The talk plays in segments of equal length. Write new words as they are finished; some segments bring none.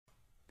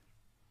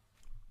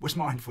Was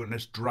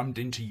mindfulness drummed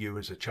into you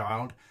as a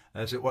child,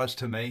 as it was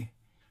to me?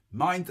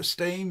 Mind the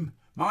steam,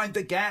 mind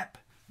the gap,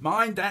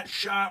 mind that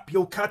sharp,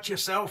 you'll cut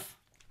yourself.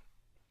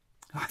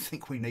 I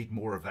think we need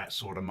more of that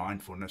sort of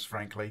mindfulness,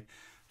 frankly.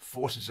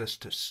 Forces us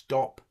to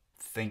stop,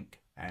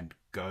 think, and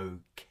go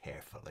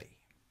carefully.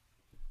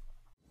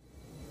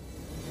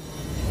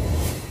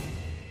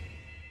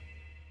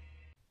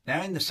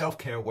 Now, in the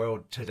self-care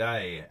world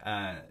today,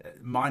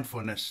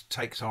 mindfulness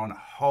takes on a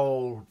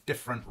whole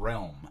different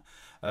realm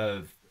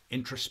of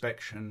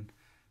introspection,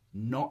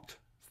 not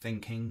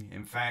thinking.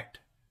 In fact,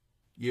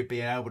 you'd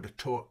be able to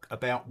talk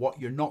about what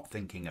you're not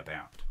thinking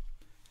about.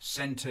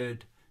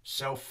 Centered,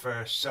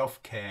 self-first,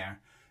 self-care,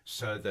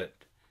 so that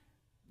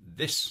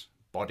this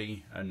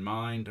body and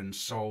mind and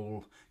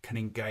soul can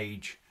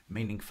engage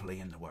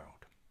meaningfully in the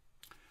world.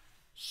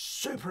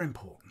 Super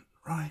important,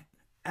 right?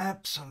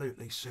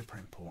 Absolutely super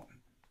important.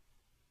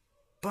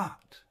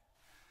 But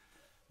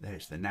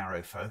there's the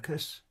narrow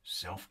focus,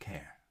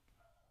 self-care.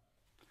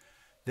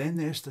 Then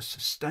there's the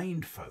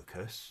sustained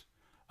focus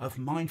of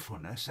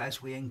mindfulness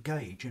as we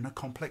engage in a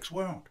complex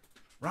world,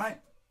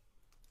 right?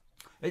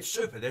 It's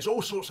super. There's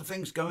all sorts of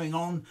things going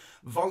on,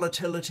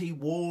 volatility,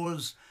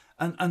 wars,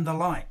 and the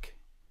like.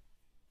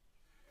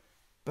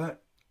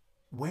 But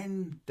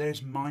when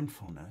there's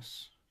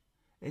mindfulness,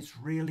 it's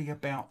really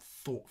about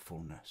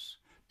thoughtfulness.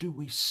 Do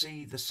we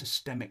see the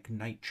systemic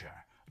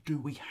nature? Do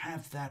we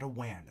have that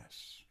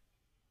awareness?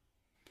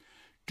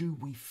 Do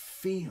we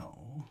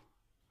feel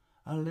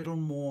a little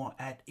more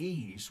at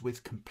ease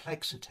with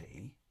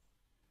complexity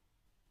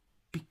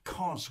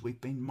because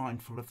we've been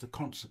mindful of the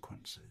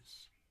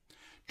consequences?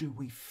 Do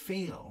we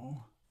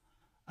feel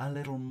a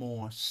little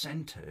more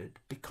centered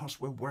because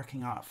we're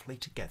working artfully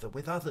together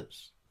with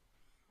others?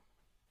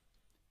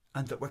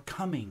 And that we're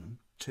coming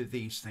to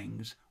these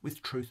things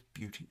with truth,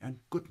 beauty, and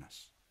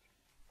goodness.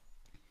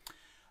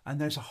 And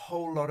there's a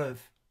whole lot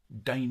of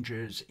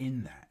dangers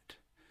in that.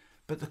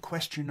 But the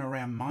question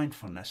around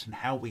mindfulness and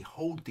how we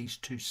hold these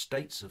two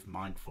states of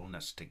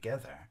mindfulness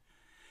together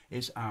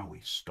is, are we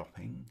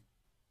stopping,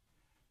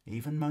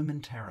 even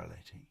momentarily,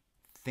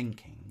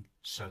 thinking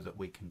so that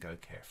we can go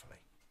carefully?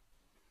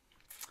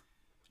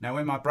 Now,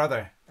 when my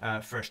brother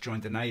first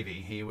joined the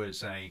Navy, he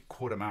was a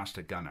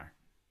quartermaster gunner.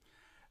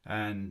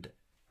 And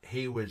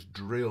he was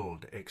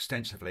drilled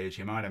extensively, as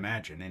you might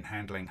imagine, in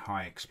handling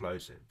high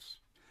explosives.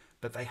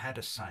 But they had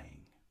a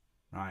saying,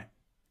 right?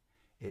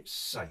 It's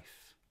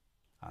safe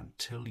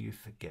until you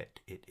forget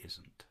it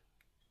isn't.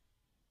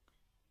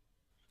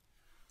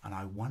 And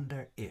I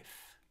wonder if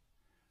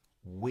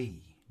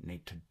we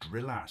need to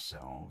drill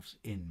ourselves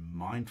in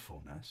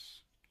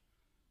mindfulness,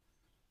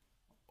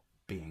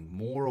 being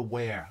more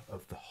aware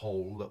of the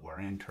whole that we're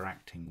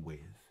interacting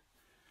with,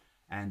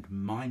 and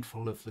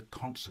mindful of the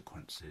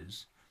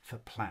consequences for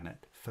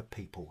planet, for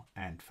people,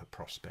 and for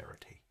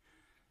prosperity.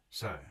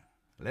 So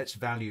let's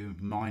value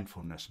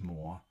mindfulness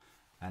more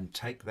and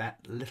take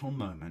that little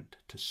moment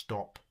to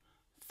stop,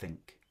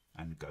 think,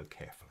 and go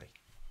carefully.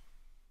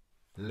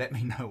 Let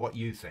me know what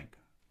you think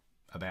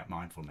about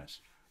mindfulness.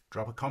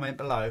 Drop a comment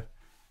below,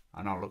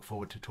 and I'll look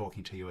forward to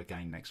talking to you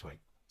again next week.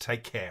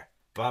 Take care.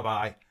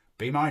 Bye-bye.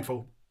 Be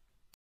mindful.